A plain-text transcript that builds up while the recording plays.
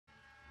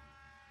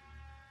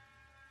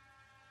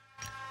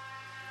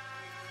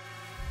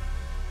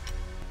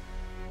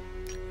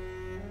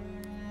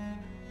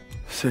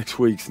6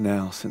 weeks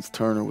now since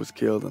Turner was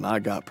killed and I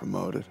got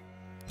promoted.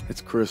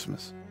 It's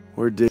Christmas.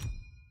 With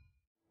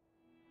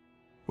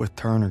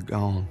Turner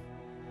gone,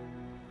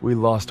 we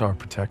lost our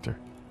protector.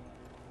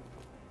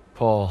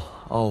 Paul,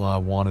 all I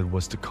wanted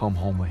was to come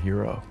home a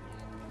hero.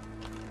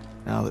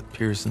 Now that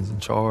Pearson's in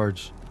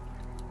charge,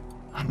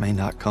 I may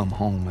not come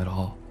home at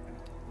all.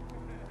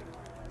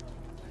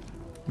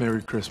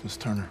 Merry Christmas,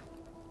 Turner.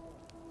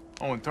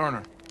 Oh, and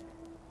Turner.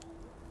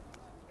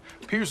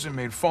 Pearson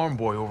made farm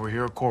boy over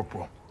here a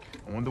corporal.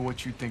 I wonder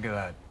what you think of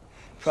that.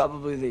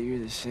 Probably that you're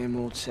the same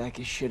old sack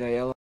of shit I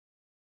yell.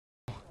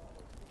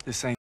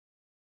 This ain't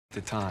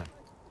the time.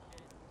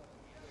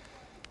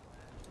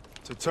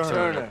 To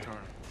Turner.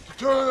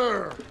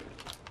 Turner!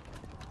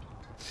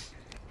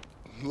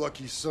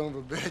 Lucky son of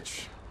a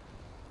bitch.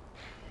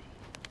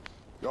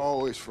 You're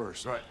always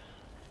first. Right.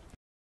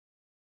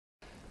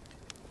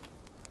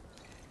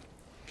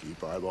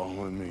 Keep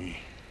eyeballing me.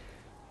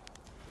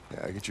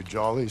 Yeah, get your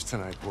jollies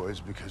tonight, boys,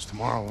 because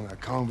tomorrow when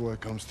that convoy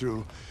comes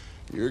through,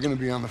 you're gonna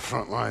be on the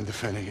front line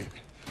defending it.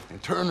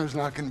 And Turner's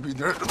not gonna be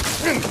there to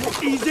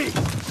defend. Easy!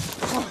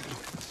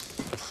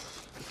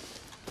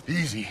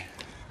 Easy.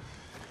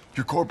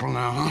 You're corporal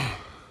now, huh?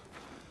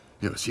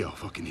 Yeah, see how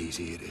fucking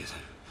easy it is.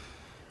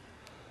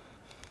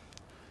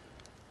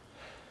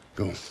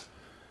 Go.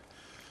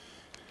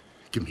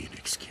 Give me an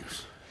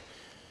excuse.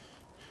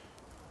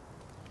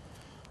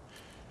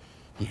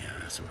 Yeah,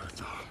 that's what I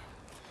thought.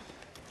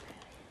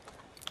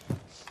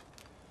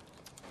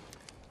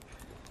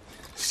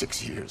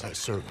 6 years I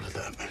served with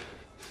them.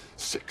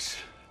 6.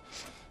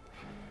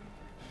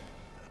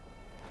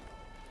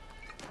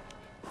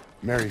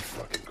 Merry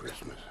fucking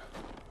Christmas.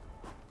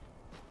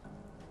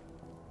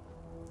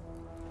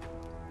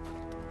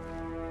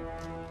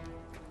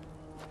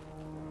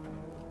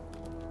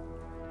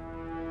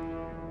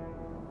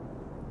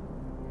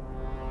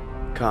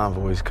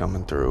 Convoy's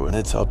coming through, and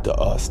it's up to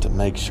us to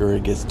make sure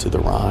it gets to the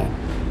Rhine.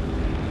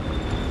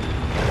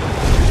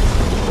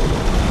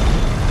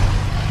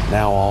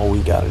 Now all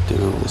we gotta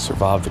do is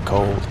survive the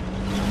cold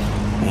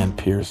and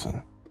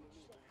Pearson.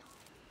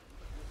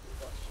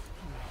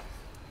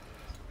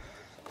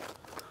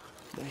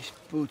 Nice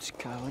boots,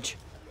 College.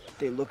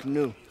 They look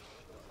new.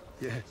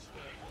 Yeah.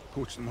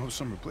 Coached them home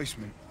some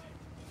replacement.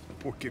 The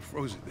poor kid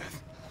froze to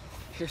death.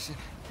 Pearson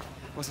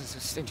wasn't so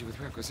stingy with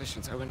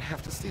requisitions, I wouldn't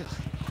have to steal.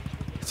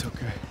 It's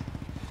okay.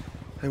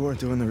 They weren't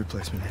doing the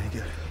replacement any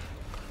good.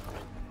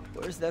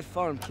 Where's that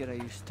farm kid I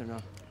used to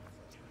know?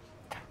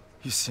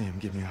 You see him,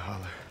 give me a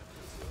holler.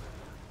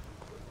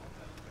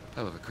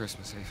 Hell of a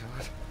Christmas, eh,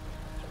 fellas?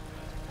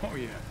 Oh,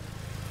 yeah.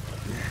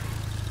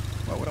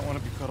 Why would I want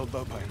to be cuddled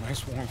up by a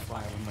nice warm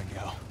fire with my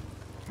gal?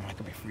 I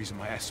could be freezing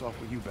my ass off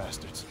with you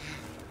bastards.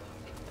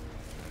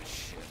 Oh,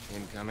 shit.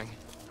 Incoming.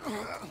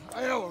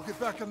 Aiello, get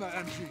back on the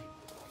MG.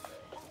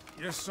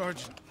 Yes,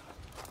 Sergeant.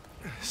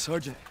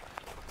 Sergeant,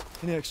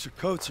 any extra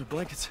coats or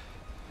blankets?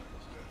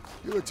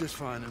 You look just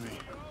fine to me.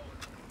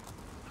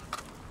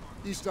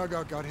 East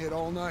dugout got hit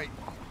all night.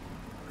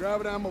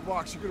 Grab an ammo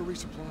box, you're gonna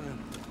resupply him.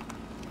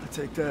 I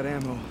take that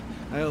ammo.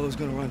 Aiello's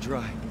gonna run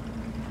dry.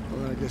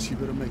 Well, then I guess you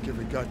better make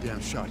every goddamn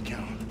shot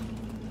count.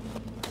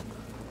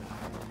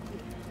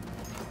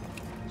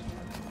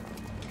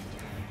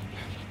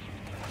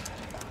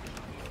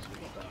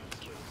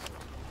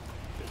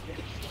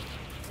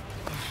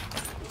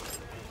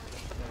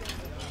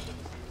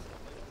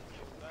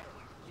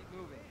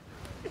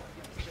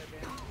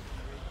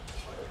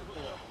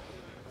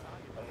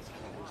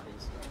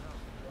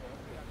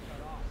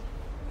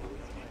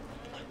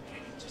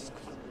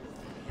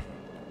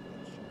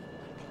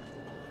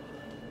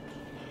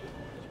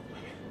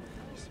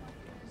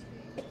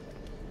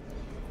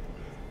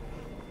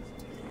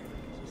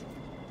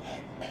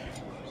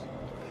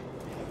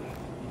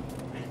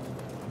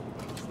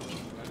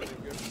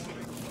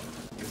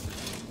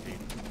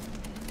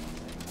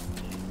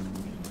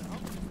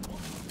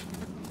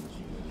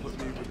 Put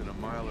me within a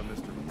mile of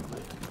Mr.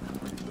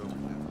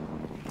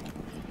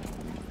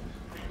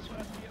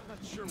 I'm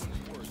not sure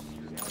what's worse.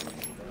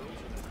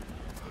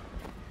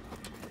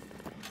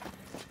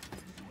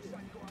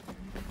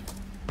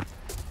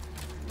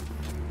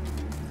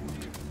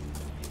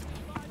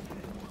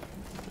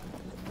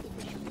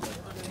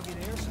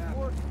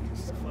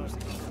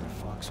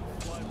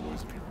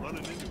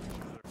 Running into each other.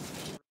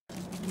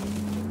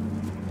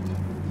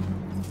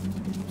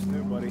 What's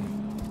new, buddy?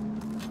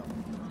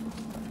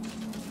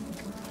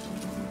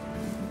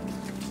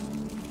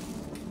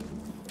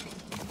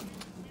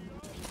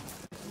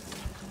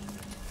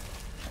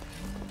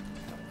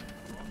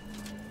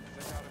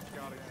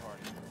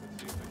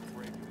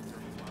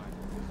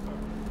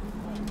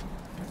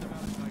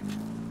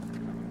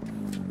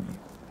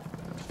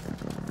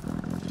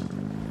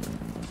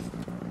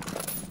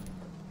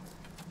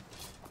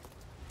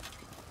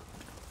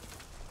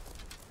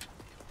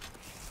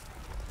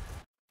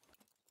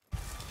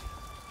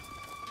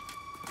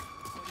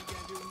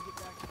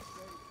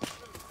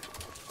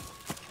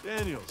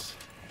 Daniels,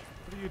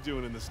 what are you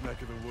doing in this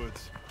neck of the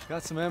woods?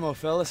 Got some ammo,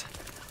 fellas.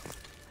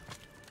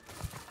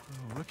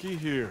 Oh, looky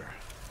here.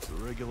 It's a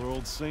regular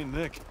old St.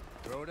 Nick.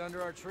 Throw it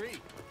under our tree.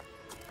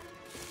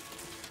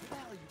 Where the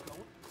hell are you going?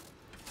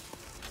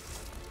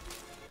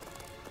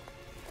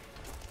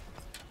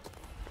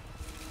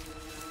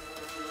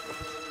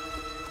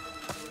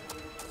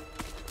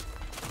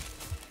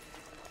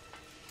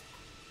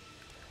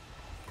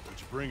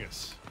 What'd you bring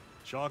us?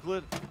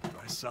 Chocolate?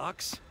 Dry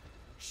socks?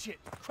 Shit,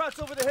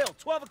 Kraut's over the hill,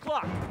 12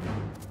 o'clock.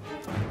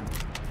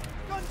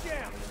 Gun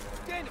jam!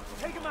 Daniel,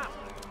 take him out.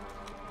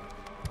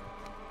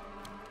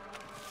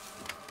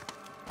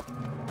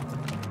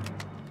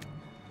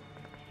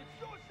 It's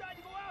suicide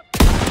to go out.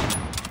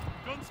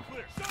 Guns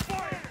clear. Stop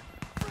fire!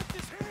 Frick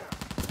is here!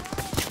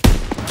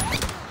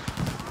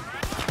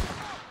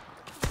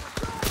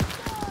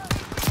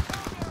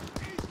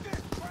 Eat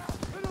this, Kraut!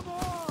 Hit him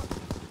hard!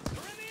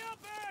 They're in the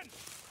open!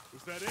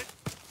 Was that it?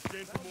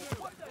 Gain some more.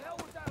 What the hell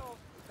was that on?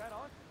 Was that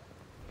on?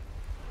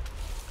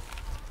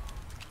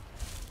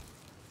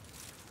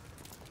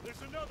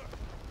 There's another!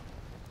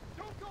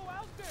 Don't go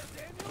out there,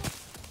 Daniel!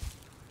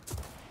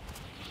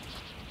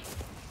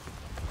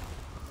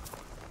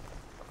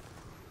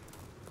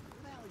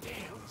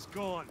 Damn, he's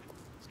gone.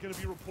 He's gonna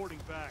be reporting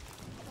back.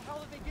 How the hell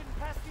are they getting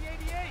past the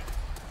 88?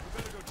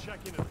 We better go check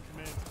in at the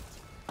command.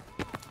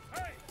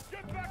 Hey,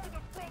 get back to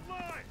the front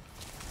line!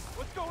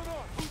 What's going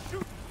on? Who's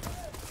shooting?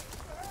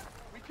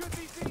 We could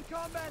be seeing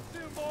combat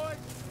soon, boys!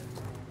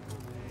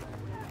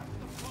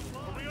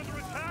 Are we under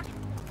attack?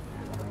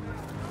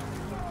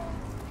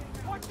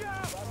 Watch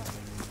out!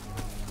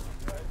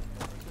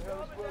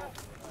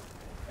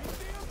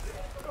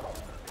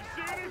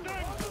 See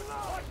anything? Go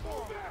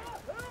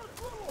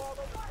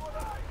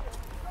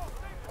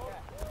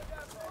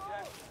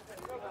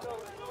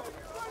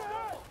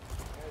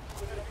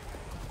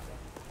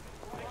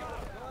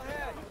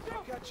ahead,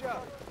 I'll catch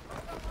up.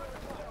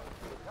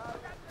 I'm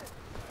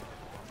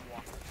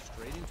walking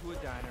straight into a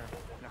diner,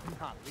 and I'm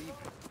not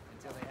leaving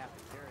until they have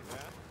to carry me.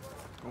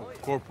 Oh,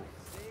 Corporal.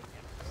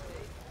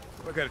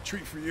 I got a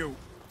treat for you.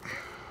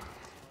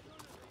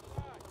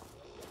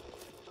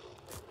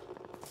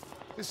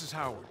 This is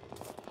Howard.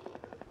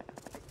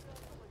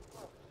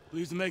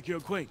 Pleased to make your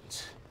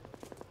acquaintance.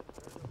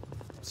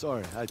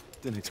 Sorry, I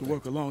didn't To expect...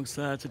 work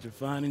alongside such a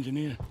fine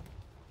engineer.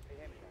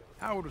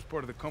 Howard was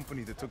part of the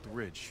company that took the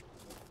ridge.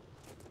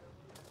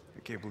 I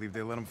can't believe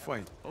they let him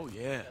fight. Oh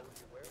yeah,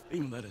 they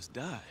even let us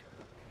die.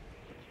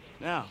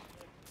 Now,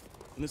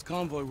 when this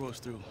convoy rolls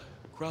through,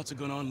 Krauts are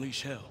gonna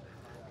unleash hell.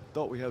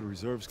 Thought we had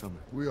reserves coming.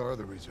 We are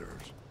the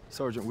reserves.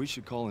 Sergeant, we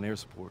should call in air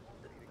support.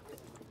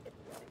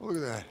 Oh, look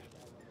at that.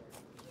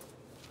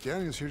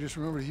 Daniels here just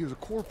remembered he was a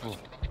corporal.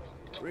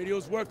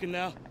 Radio's working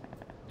now.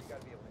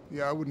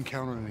 Yeah, I wouldn't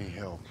count on any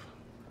help.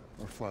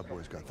 Our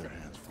flatboys got their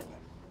hands full.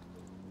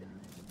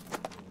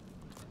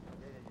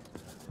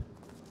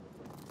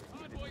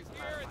 Convoy's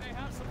here and they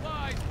have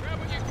supplies. Grab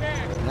what you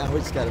can. Now we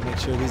just gotta make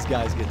sure these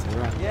guys get to the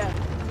ramp. Yeah,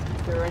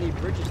 if there are any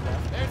bridges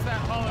left. There's that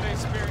holiday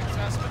spirit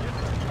assessment.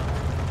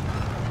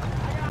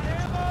 I got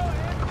ammo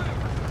and food.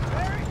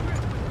 Very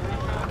good.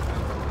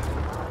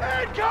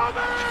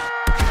 Incoming!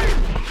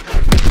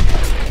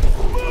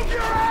 Move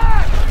your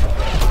ass!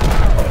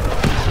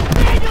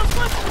 Daniels,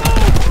 let's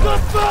move!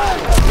 Good back!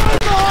 Right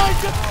behind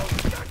you!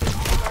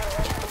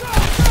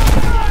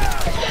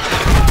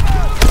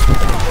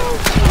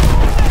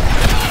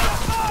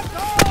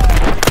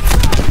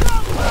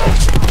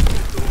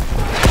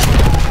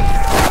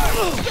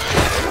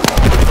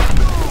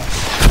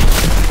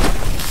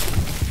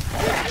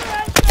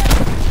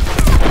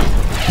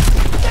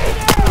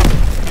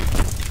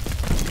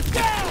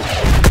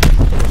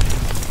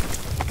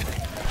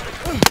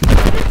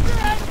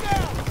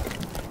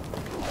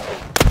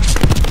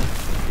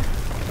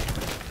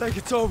 I think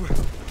it's over.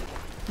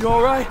 You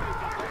all right?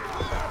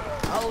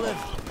 I'll live.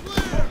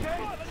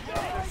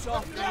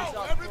 Soft things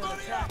up for an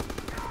attack.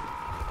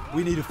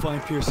 We need to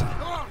find Pearson.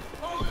 Come on,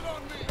 hold it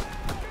on me.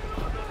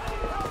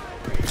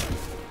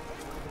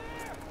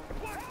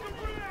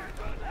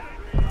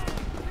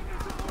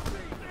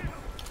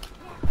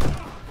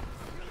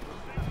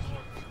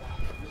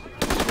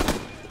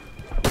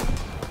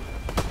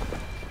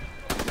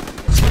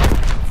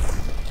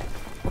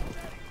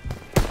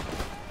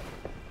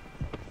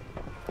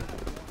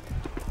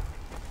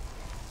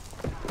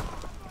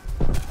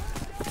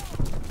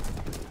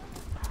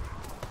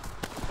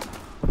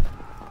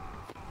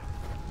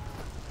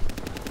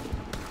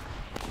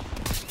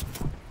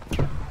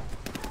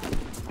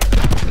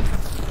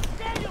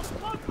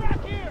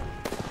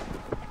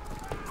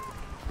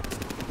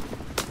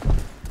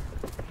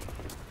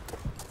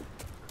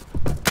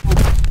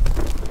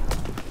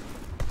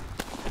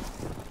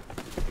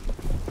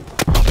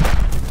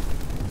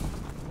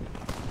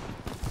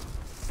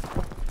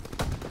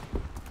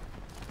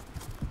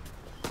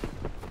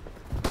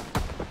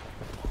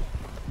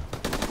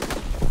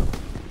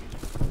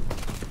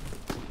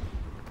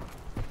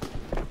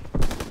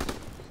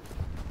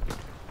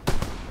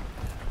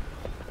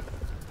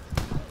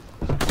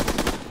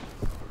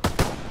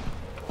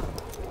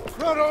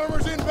 Front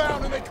armor's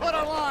inbound and they cut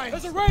our line.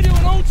 There's a radio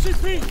and old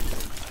CP.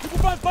 We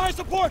provide fire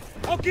support.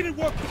 I'll get it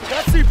working.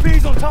 That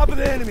CP's on top of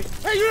the enemy.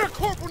 Hey, you're a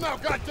corporal now,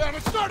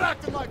 goddammit! Start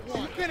acting like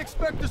one! You can't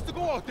expect us to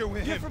go out there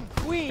with You're him. from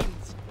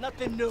Queens.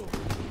 Nothing new.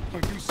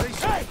 When you say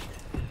so. Hey!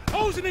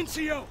 I was an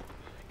NCO.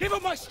 Gave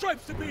up my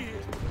stripes to be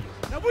here.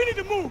 Now we need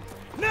to move.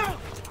 Now!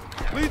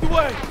 Lead the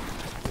way.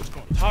 It's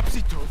going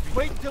topsy-turvy.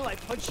 Wait until I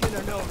punch you in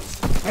the nose.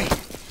 Hey,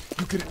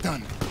 you get it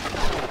done.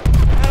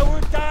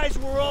 Howard dies,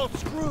 we're all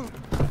screwed.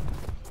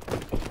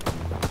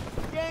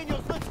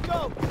 Daniels, let's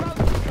go. Crowds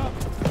are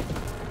coming.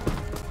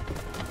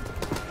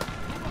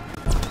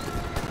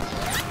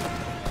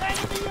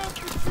 Enemy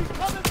infantry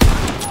coming from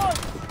the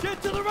north.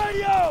 Get to the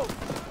radio.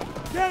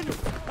 Daniel,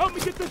 help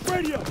me get this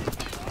radio.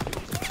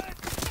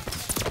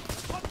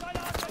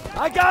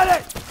 I got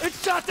it.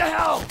 It's shot to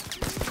hell.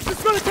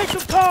 It's gonna take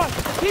some time.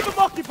 Keep him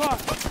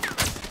occupied.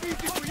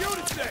 Easy for you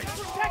to say.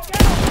 Protect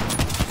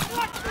hell.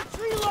 Watch the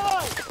tree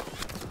line.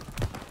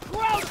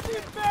 Crouch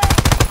in back.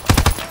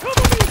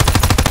 Cover me!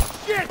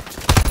 Shit!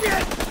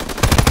 Shit!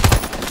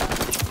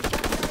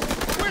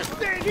 We're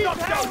staying up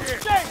down here!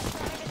 Safe.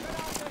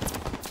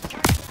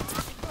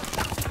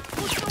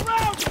 Push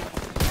around it.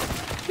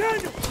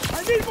 Daniel, I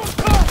need more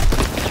time!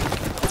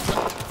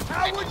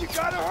 Howard, you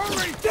gotta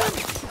hurry! Damn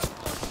it!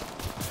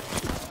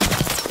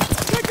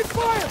 Taking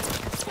fire!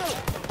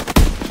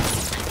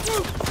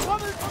 Shoot!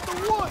 Coming from the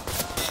woods.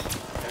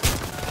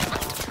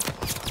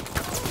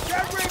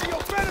 That radio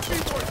better be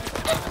working!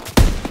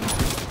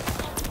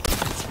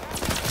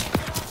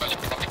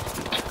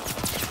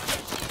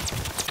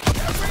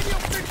 That radio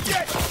fixed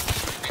yet!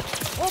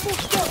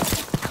 Almost done!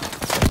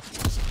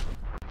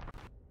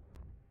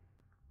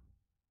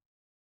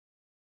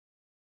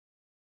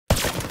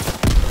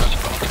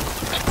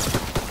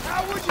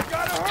 Howard, you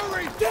gotta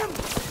hurry! Damn it!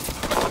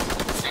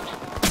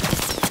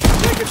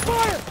 Taking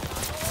fire!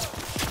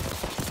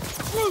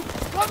 Shoot!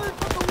 Coming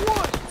from the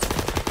woods.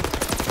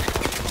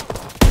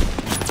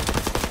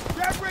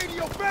 That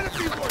radio better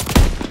be working!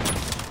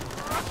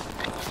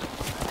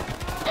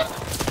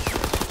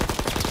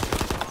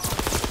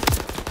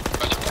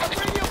 That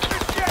radio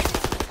fixed yet!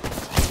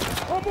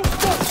 Almost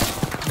done!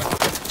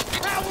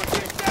 Howard,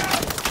 get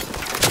down!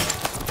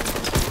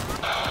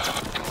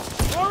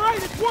 All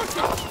right, it's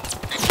working!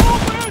 All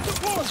for air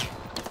support!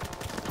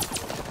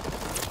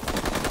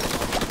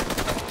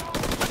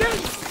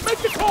 Daniel,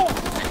 make the call!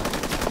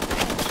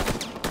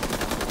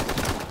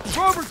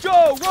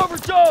 Rover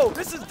Joe!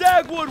 This is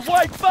Dagwood,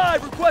 White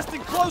 5,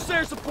 requesting close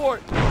air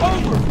support.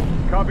 Over!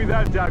 Copy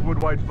that,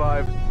 Dagwood White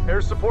 5.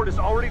 Air support is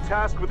already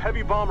tasked with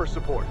heavy bomber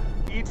support.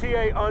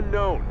 ETA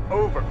unknown.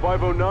 Over.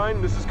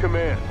 509, this is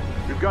command.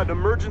 We've got an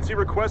emergency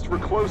request for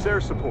close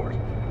air support.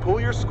 Pull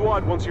your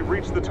squad once you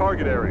reach the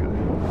target area.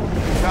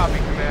 Copy,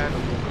 command.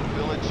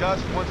 We'll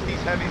adjust once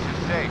these heavies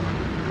are safe.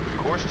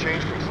 Course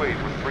change complete.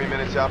 We're 3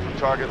 minutes out from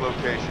target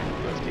location.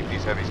 Let's keep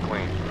these heavies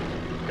clean.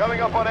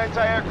 Coming up on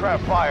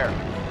anti-aircraft fire.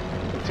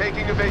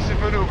 Taking evasive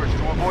maneuvers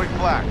to avoid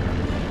flak.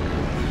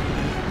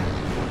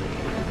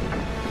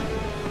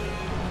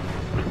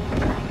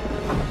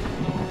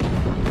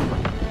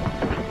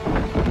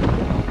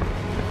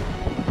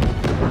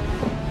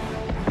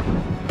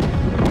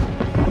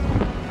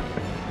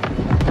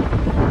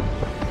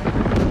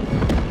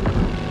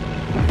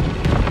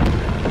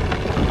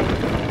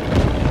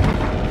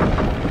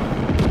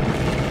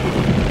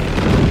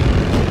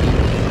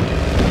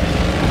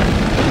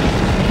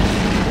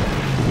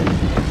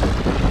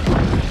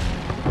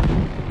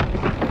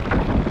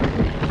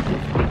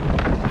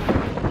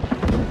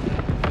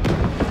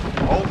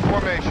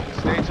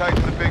 Stay tight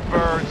to the big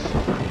birds.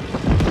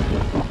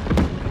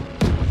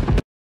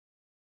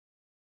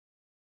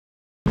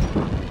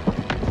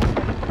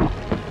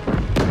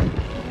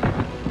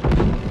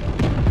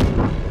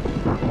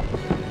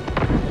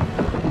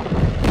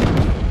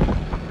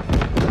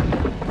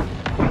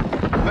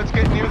 Let's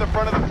get near the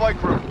front of the flight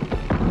group.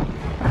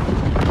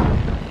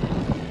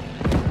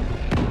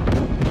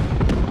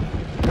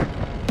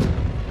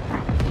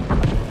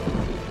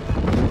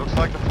 Looks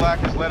like the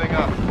flak is letting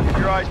up. Keep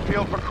your eyes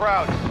peeled for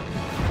crowds.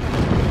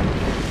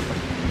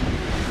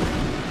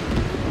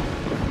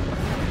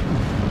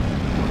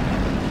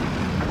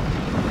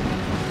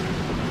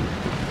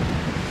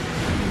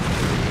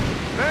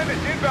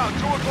 Inbound,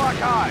 2 o'clock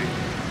high.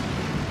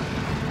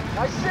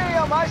 I see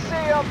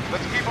him.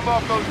 Let's keep them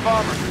off those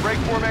bombers. Break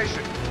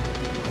formation.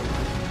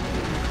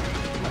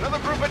 Another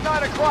group at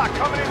 9 o'clock,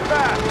 coming in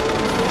fast.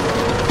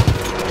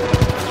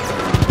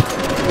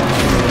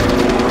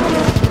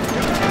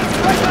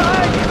 Right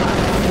behind you.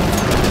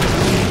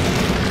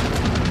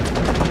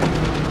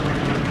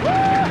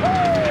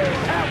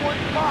 Woohoo! That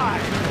one's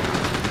mine.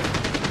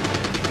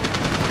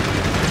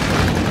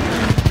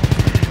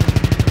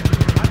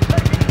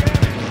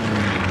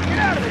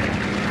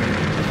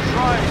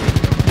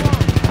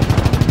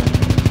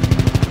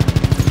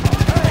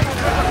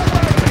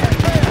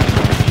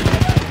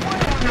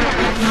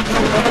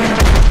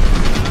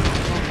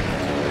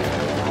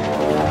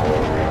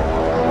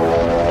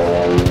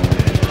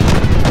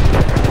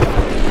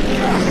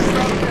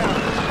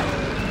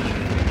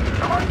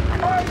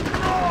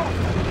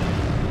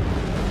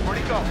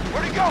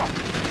 Where'd he go?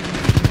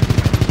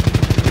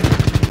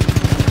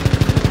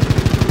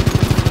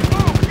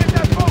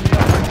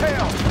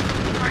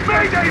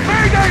 Mayday!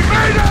 Mayday!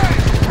 Mayday!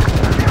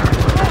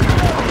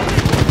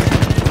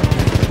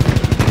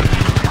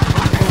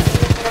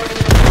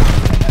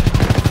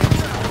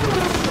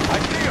 I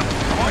see him.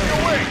 I'm on your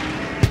way.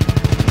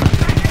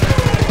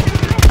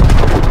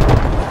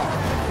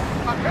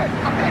 Okay.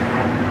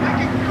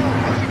 Thinking fuel.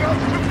 Pushing out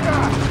too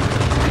fast.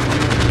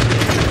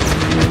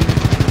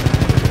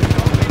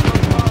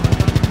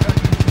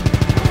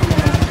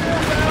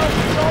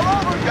 It's all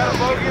over. You got a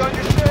bogey on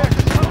your 6.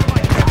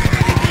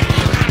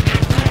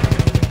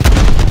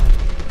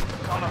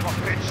 Son of a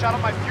bitch. Shot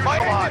on my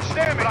fuselage.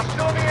 But I'm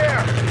still in the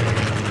air.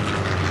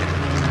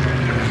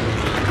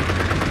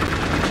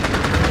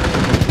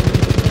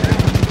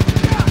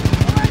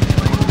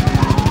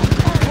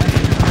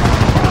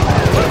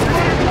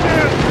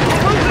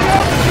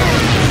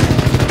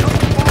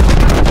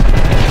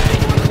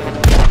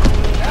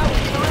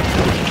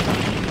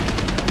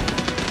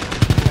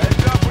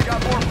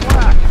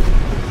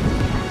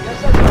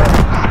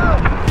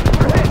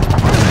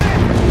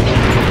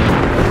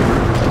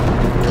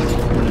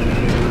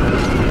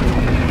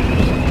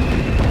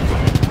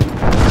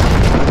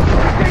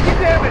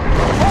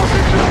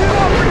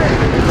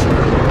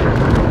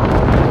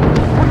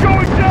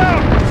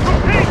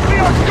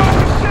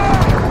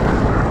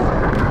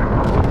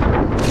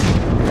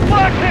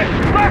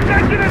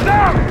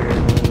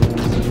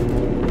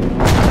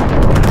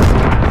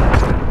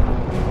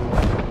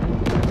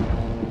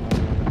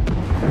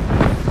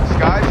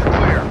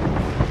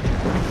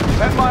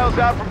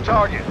 Out from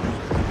target.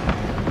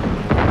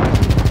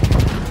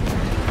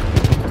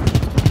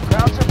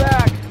 Krauts are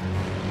back.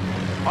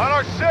 On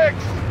our 6.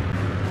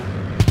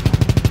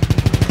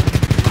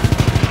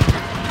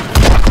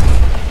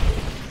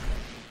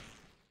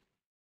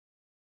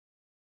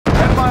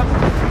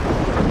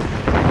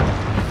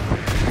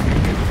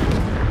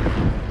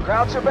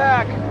 Krauts are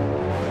back.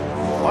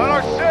 On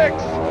our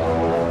 6.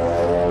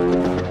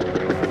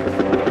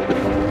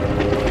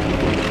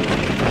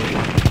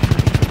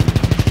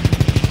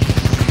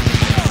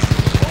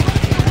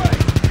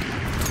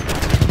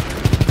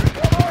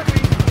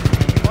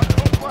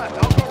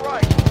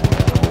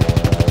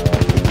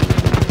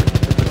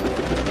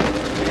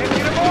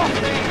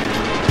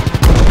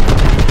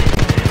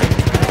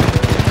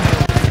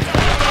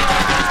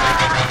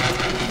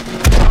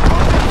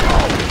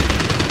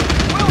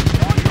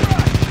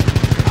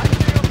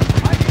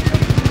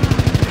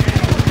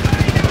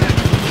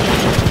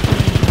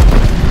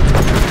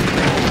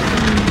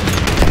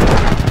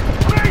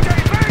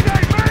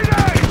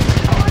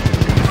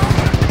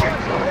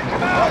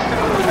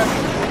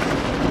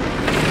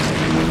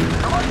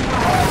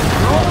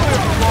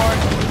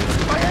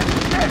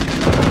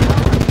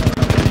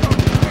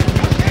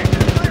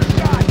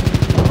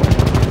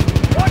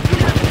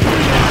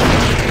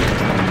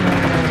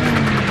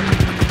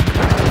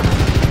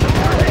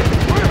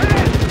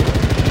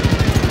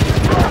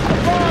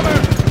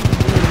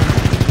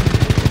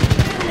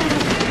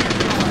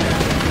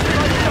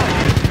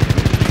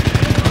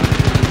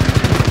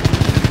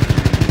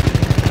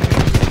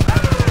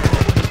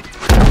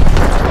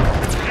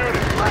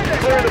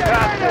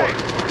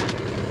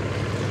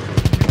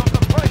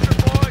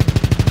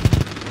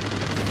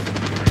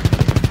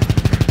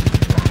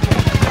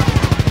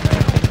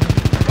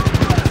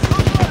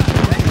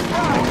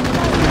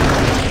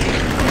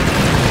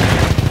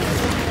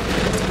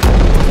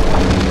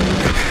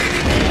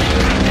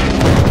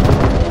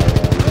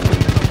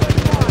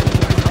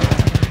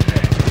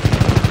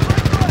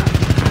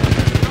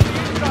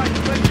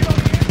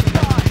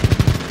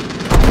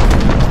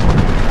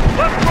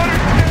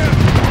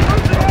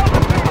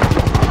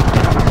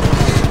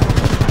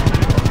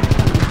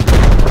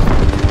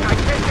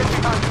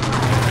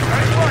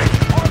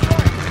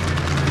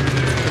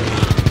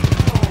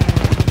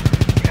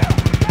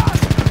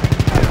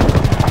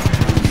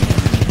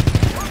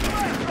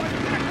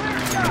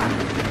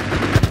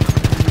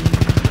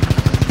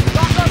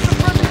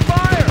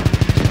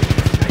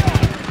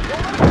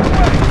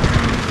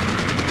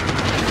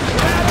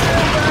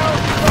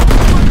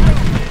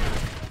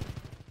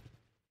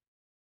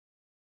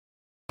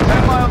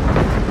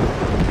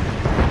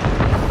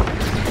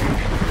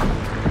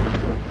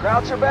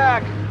 Krauts are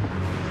back.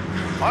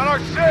 On our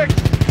 6.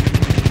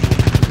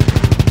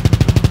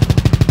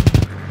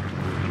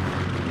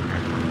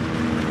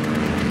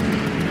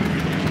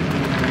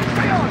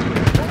 Stay on.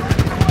 Don't let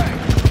it away.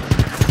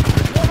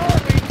 One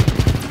heartbeat.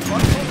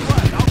 Run full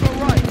left. I'll go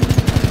right.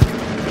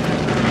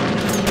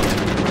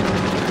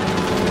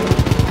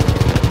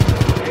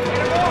 Get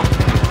him off.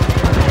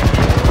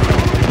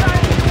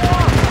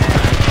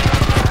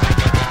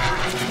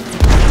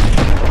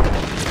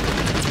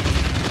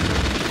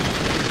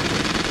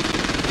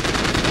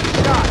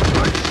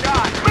 Good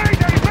shot.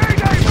 Mayday!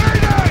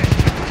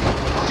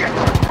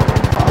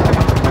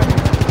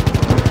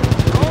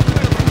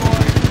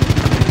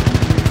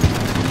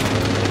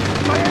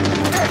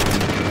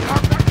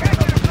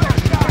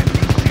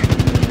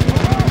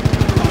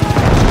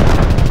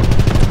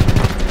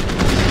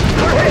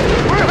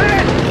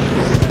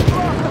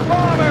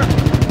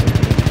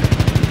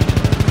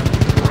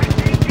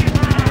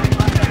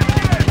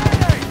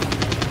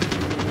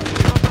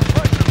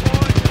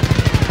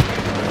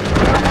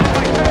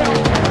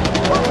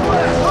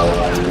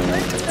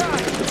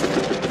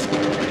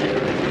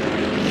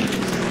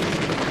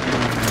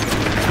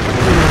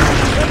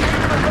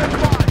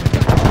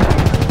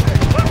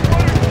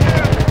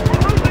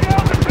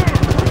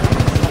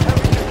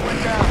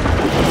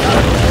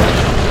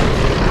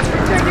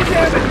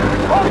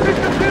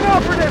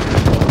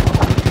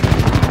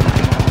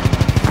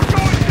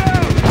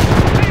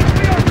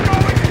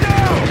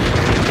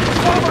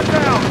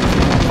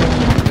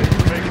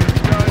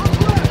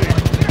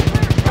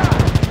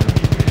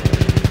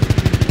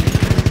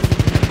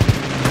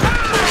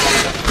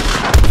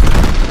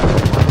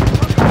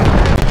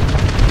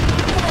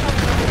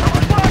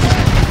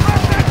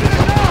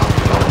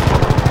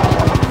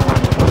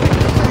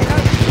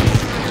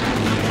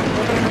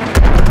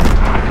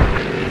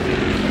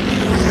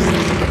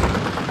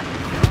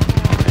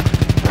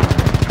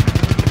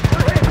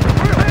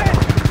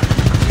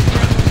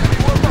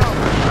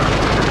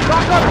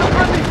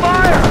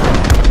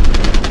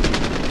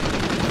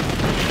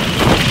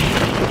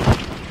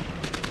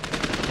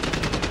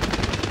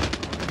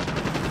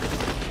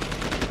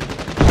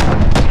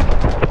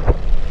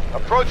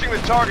 Approaching the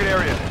target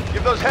area.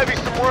 Give those heavies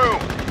some room.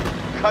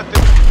 Cut the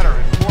center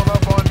and form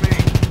up on me.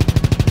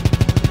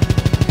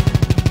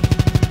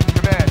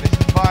 Command, this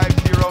is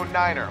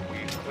 509er.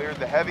 We've cleared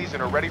the heavies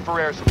and are ready for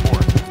air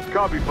support.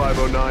 Copy,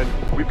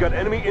 509. We've got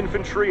enemy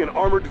infantry and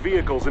armored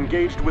vehicles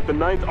engaged with the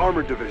 9th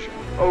Armored Division.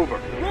 Over.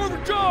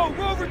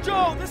 Rover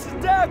Joe, this is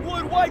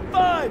Dagwood, White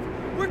 5.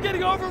 We're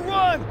getting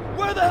overrun.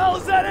 Where the hell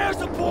is that air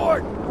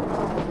support?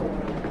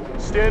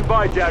 Stand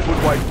by,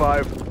 Dagwood White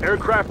 5.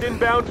 Aircraft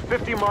inbound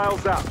 50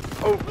 miles out.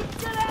 Over. Let's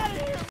get out of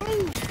here.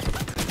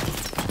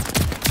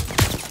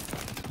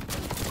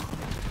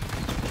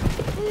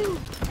 Move.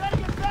 Gotta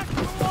get back to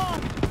the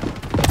line.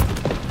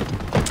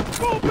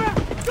 Go back.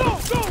 Go.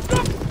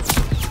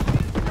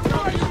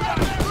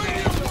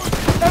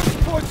 Air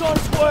support's on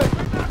its way.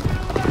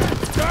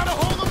 Gotta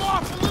hold them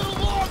off a little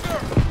longer.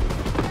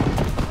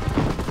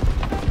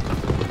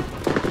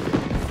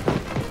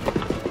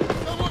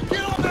 Someone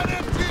get on that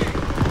MG.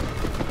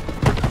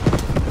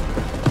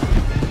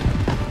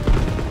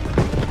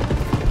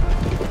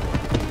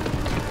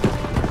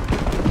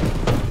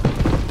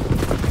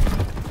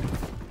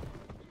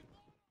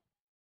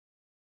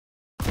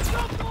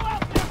 Don't go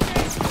out there,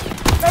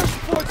 Dave. Air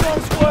support's on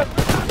its way.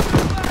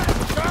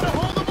 Gotta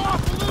hold them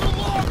off a little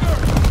longer.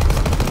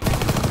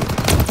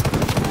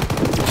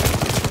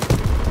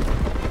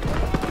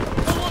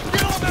 Someone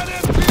get on that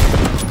MG. He's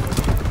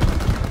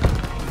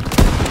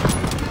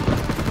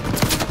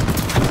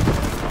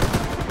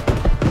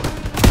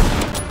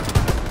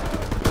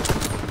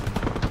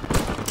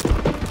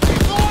on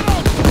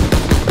him.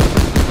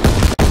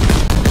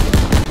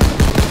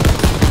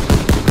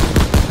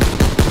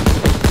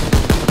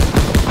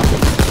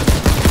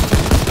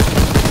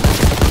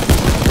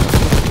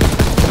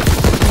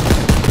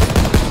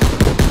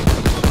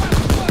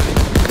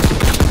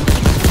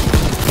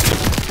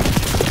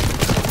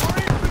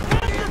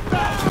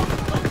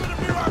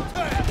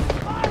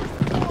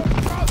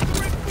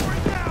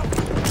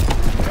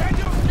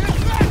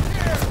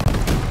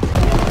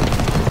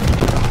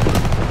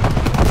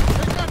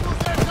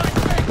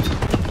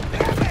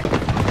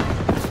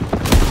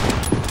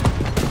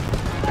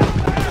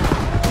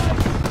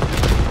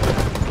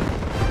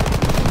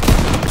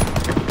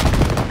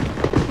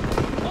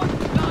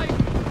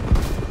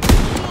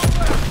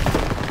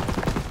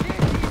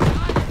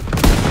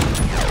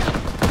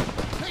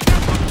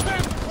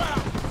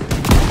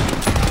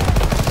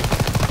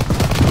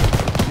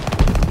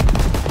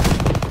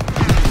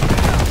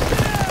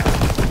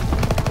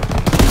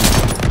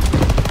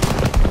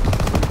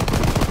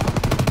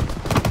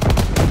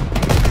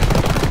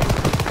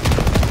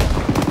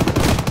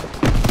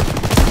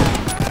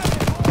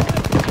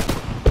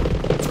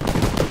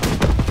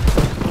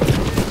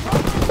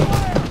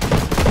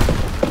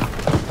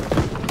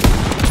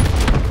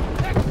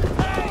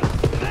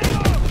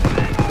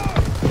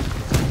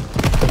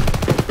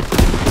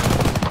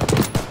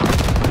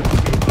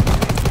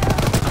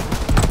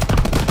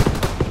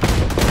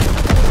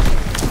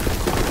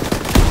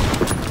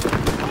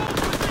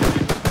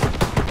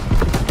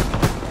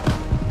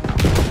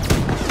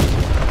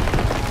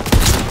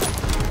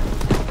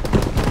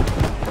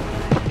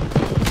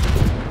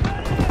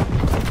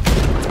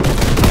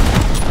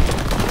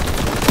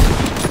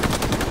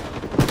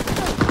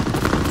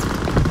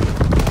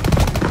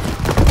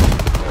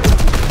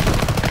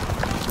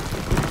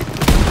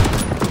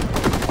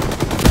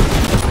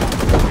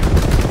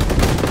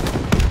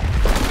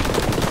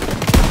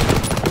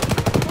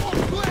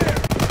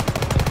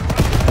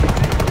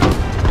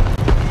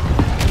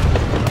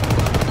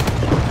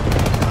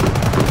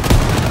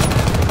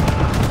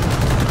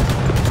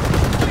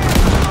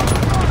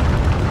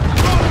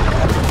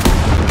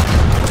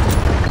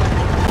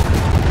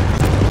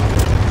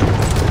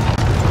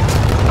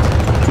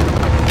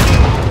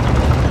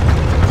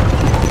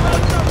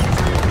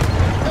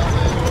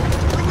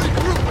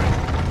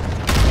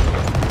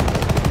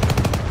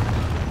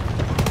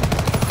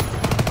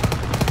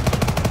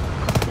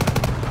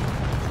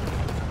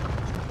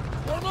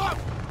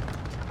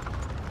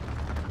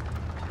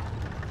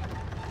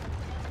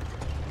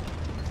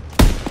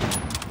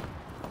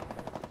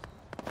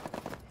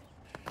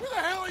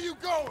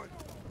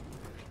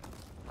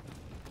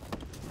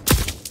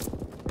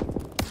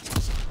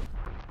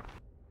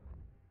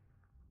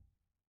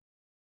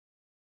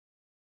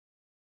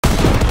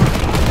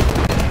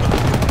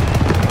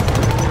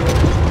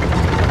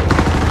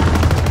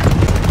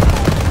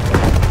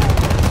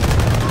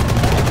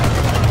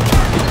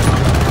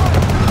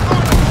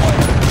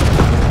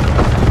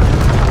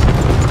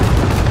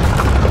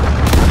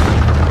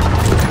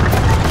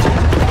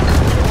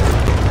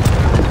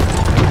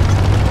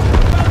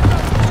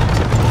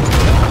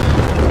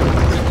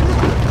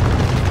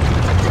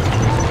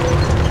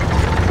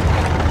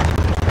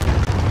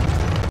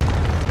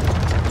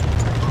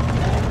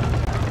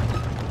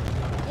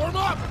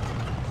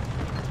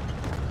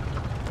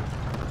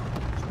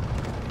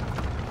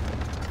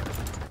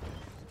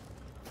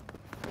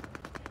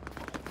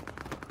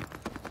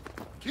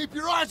 Keep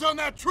your eyes on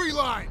that tree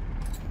line!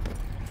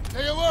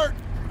 Stay alert!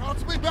 I'll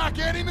be back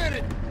any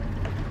minute!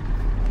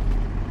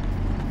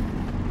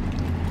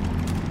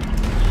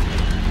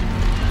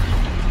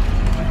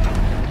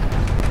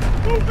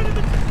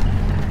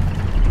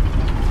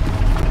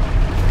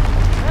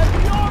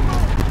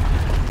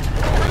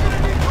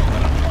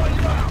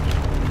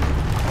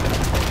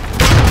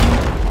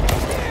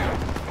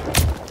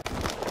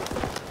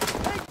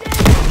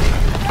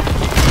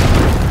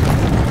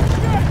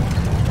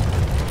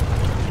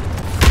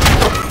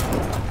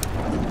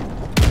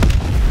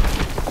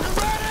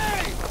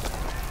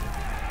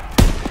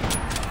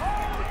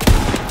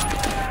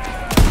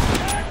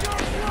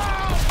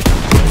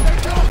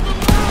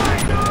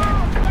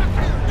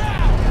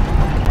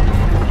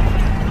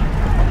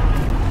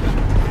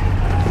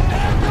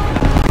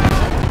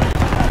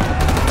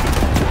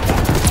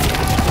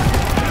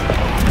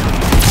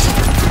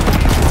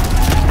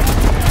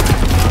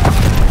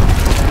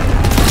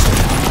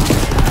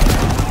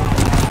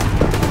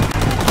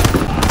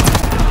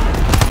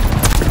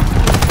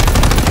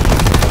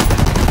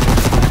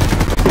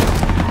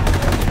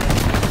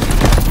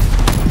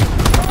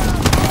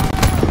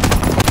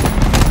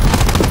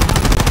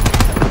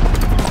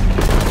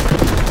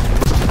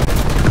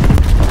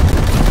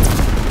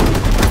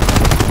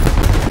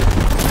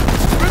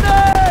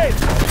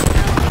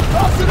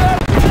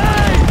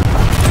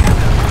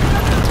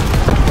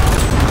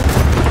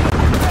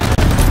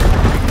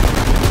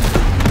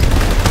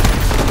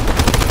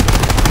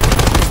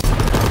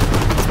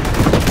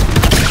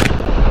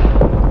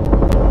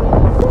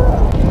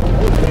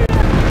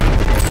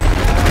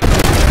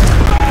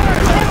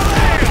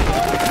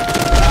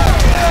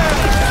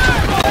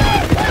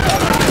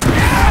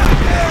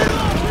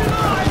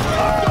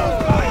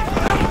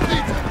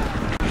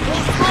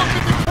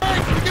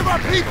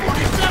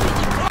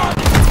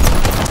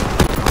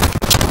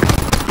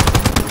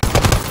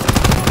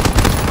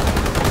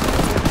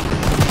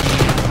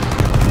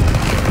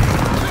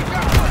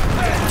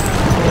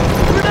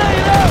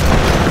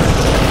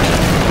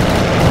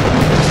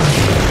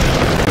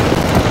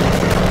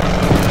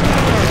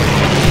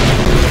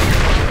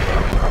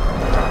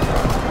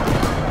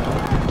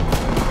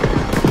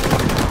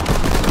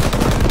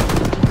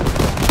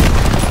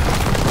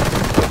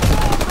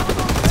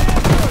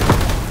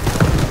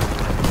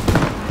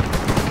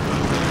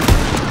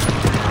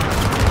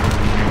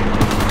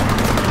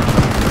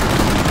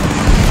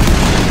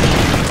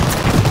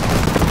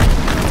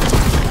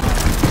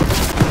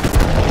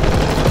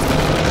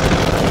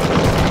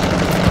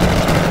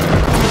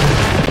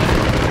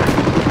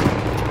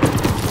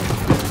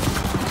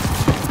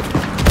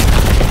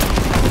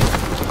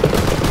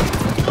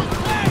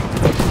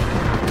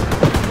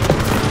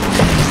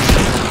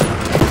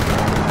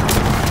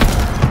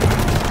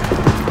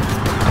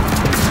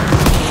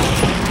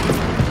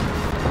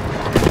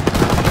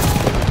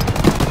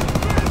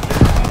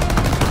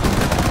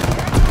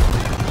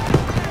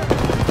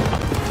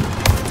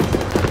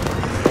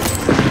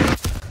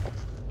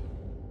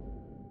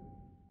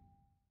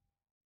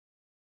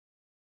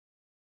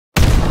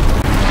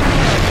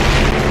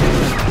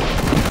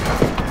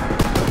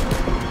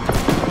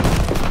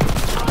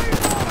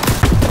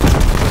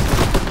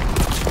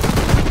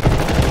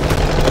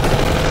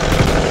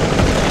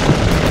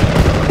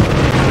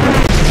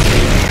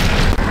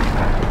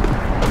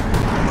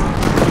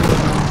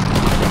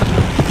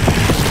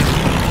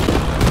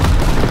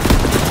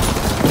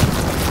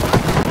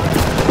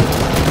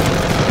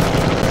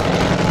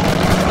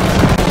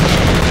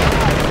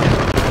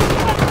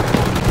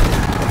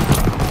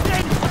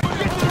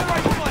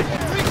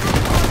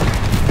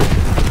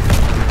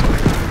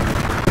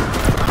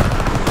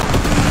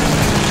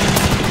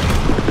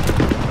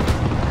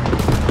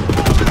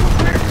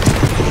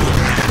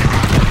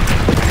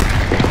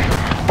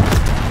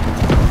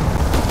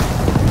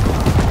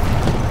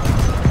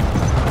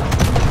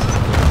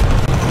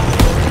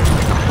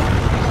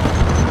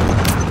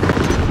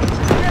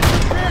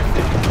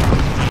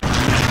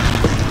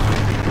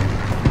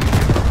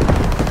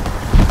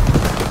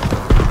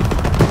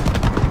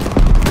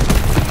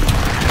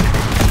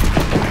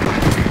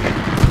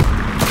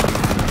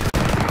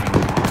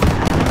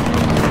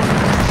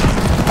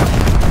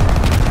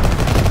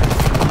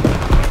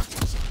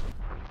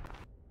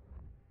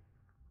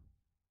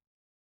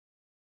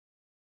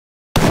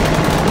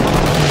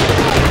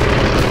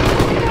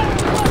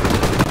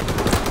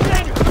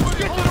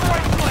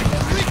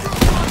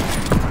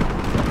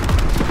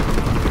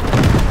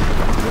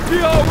 be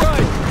all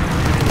right.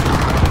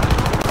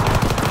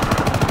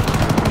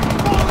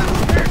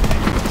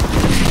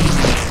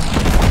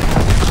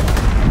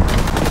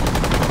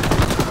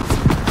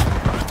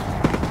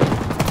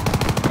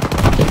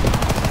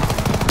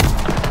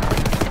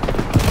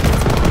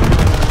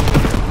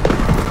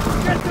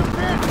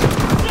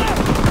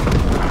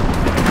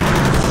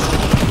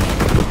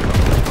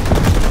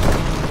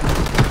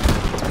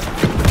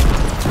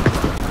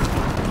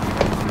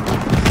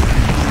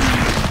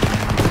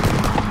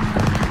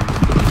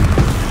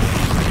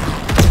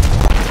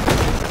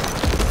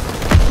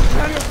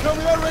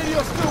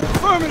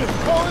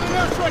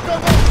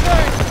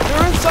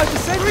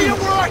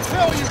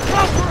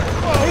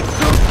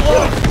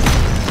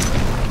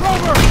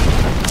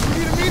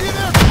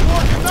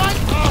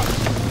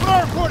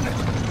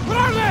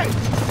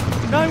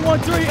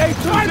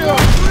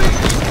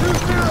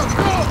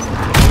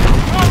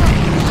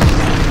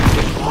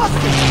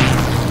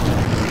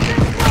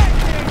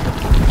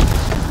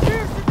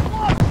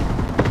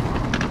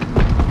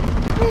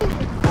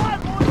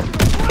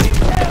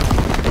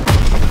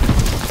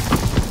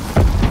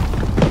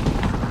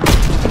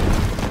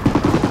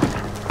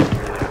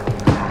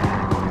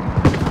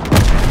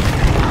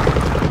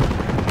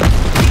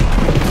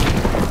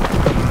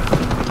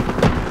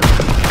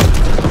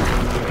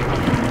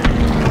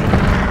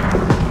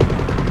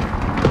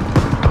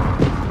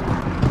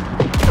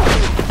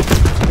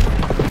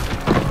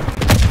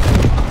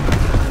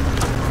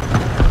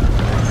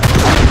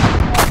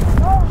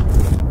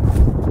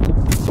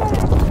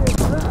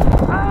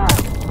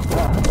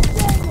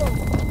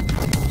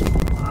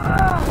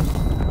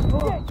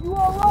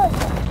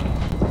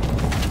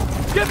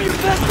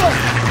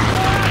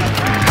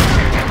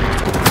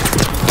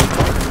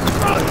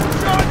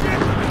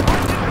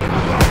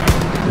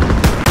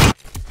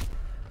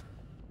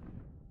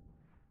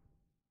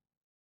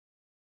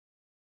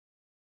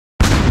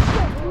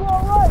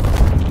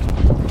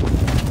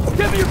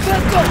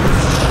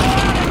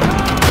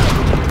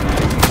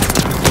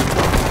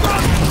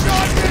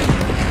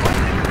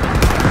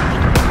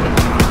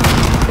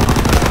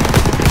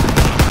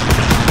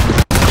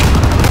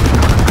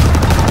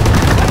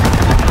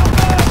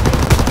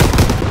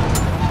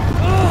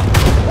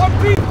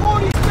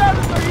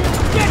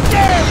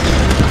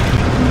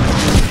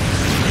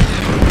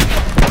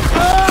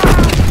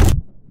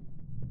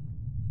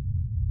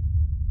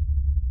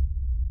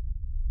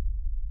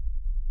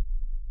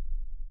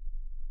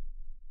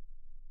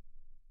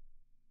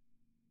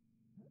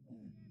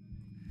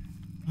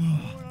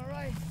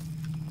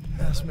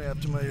 Ask me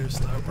after my ears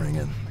start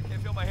ringing. I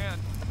can't feel my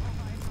hand.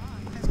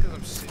 It's because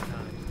I'm sitting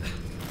on it.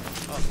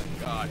 Oh,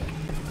 thank God.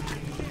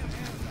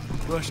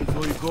 Rushing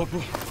for you,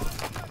 Corporal.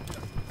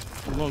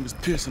 The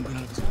longest Pearson been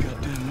out of his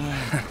goddamn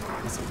mind.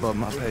 That's above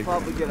my pay grade.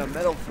 Probably get a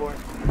medal for it.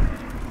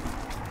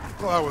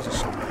 Well, I wasn't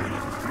so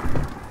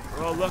bad.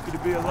 We're all lucky to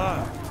be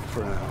alive.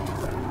 For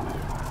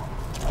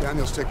now.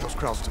 Daniels, take those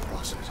Krauts to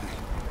process.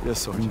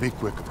 Yes, sir. And be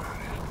quick about it.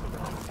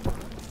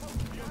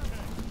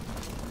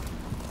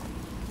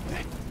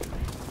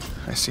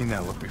 I seen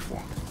that look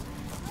before.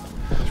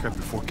 It's right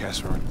before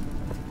Kasserine.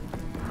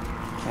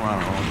 We're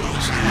on our own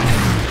boats.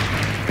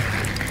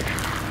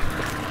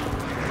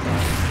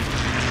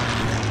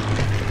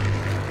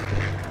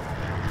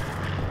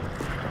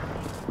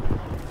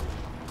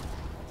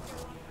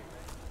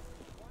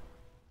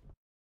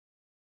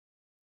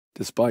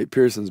 Despite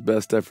Pearson's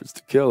best efforts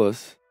to kill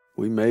us,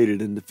 we made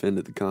it and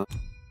defended the con.